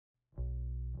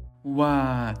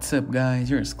What's up guys,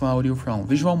 here's Claudio from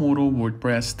Visual Model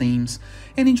WordPress themes,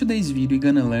 and in today's video you're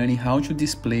gonna learn how to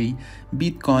display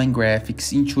Bitcoin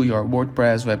graphics into your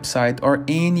WordPress website or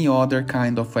any other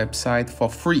kind of website for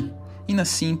free in a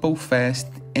simple, fast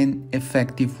and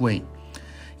effective way.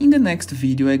 In the next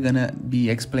video I'm gonna be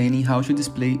explaining how to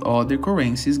display other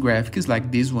currencies graphics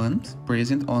like this one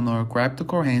present on our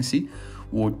cryptocurrency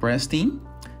WordPress theme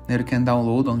that you can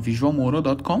download on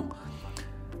visualmodel.com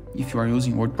if you are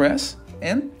using WordPress.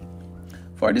 And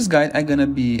for this guide I'm gonna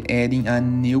be adding a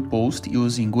new post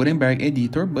using Gutenberg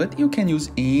editor, but you can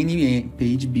use any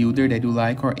page builder that you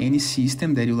like or any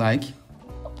system that you like: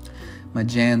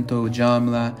 Magento,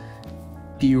 Joomla,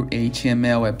 pure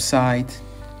HTML website.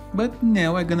 But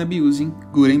now I'm gonna be using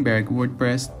Gutenberg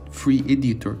WordPress free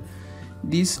editor.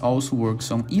 This also works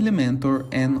on Elementor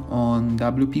and on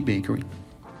WP Bakery.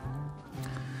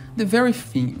 The very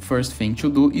first thing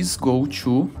to do is go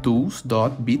to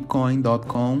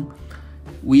tools.bitcoin.com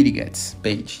widgets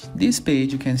page. This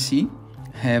page, you can see,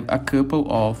 have a couple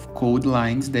of code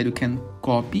lines that you can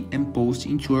copy and post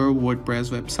into your WordPress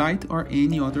website or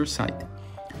any other site.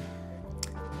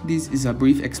 This is a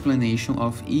brief explanation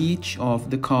of each of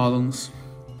the columns.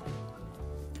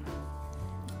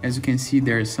 As you can see,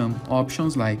 there are some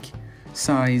options like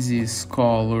sizes,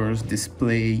 colors,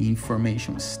 display,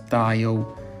 information,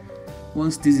 style.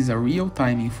 Once this is a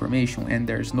real-time information and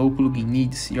there's no plugin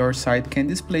needs, your site can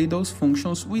display those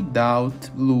functions without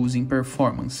losing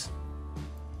performance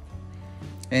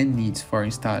and needs for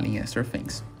installing extra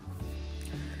things.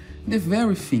 The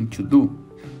very thing to do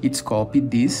is copy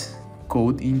this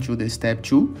code into the step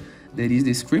 2, that is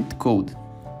the script code,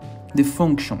 the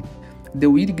function. The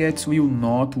widgets will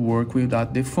not work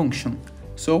without the function,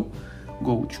 so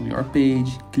go to your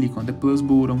page, click on the plus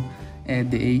button,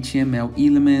 add the HTML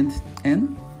element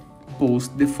and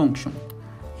post the function.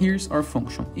 Here's our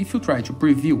function. If you try to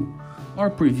preview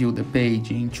the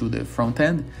page into the front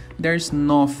end, there's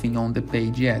nothing on the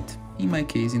page yet, in my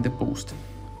case in the post,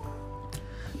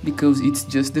 because it's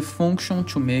just the function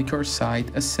to make your site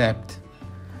accept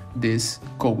these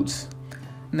codes.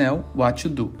 Now what to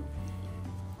do?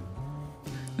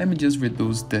 Let me just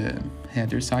reduce the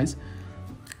header size.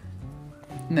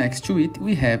 Next to it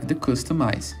we have the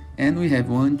customize, and we have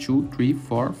 1, 2, 3,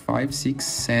 4, 5, 6,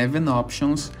 7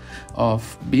 options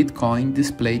of Bitcoin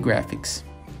display graphics.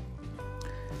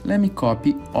 Let me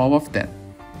copy all of them.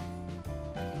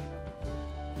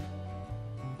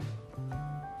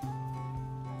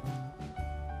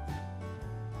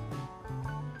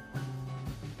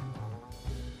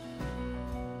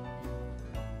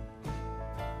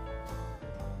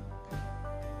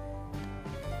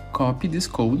 Copy these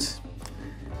codes,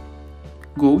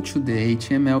 go to the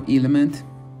HTML element,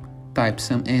 type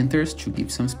some enters to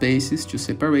give some spaces to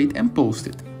separate and post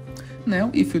it.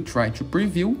 Now if you try to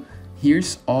preview,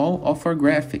 here's all of our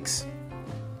graphics.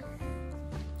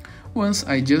 Once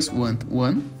I just want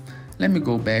one, let me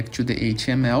go back to the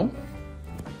HTML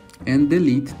and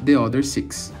delete the other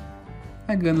 6.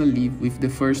 I'm gonna leave with the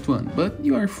first one, but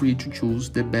you are free to choose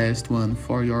the best one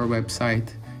for your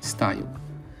website style.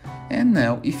 And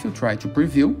now if you try to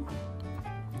preview,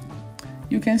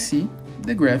 you can see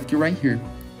the graphic right here.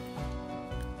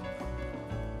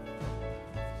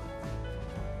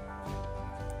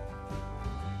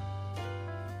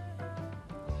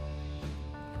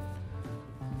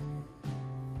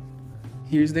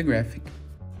 Here's the graphic.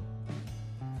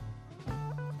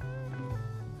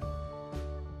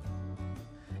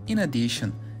 In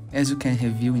addition, as you can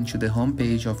review into the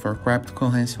homepage of our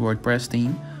cryptocurrency WordPress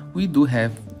theme, we do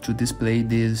have to display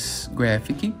this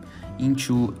graphic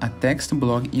into a text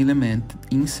block element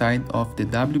inside of the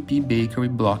WP Bakery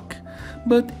block.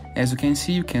 But as you can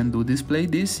see, you can display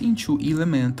this into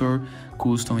Elementor,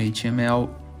 custom HTML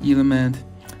element,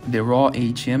 the raw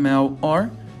HTML, or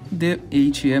the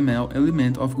HTML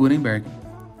element of Gutenberg.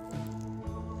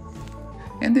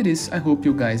 And it is. I hope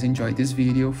you guys enjoyed this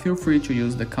video. Feel free to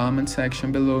use the comment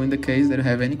section below in the case that you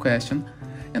have any question.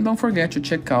 And don't forget to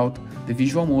check out the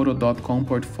visualmodel.com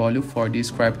portfolio for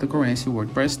these cryptocurrency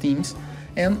WordPress themes,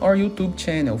 and our YouTube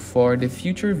channel for the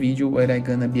future video where I'm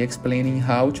gonna be explaining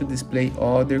how to display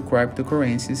other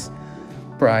cryptocurrencies,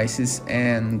 prices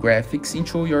and graphics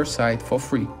into your site for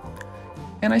free.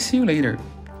 And I see you later.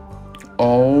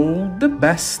 All the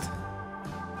best!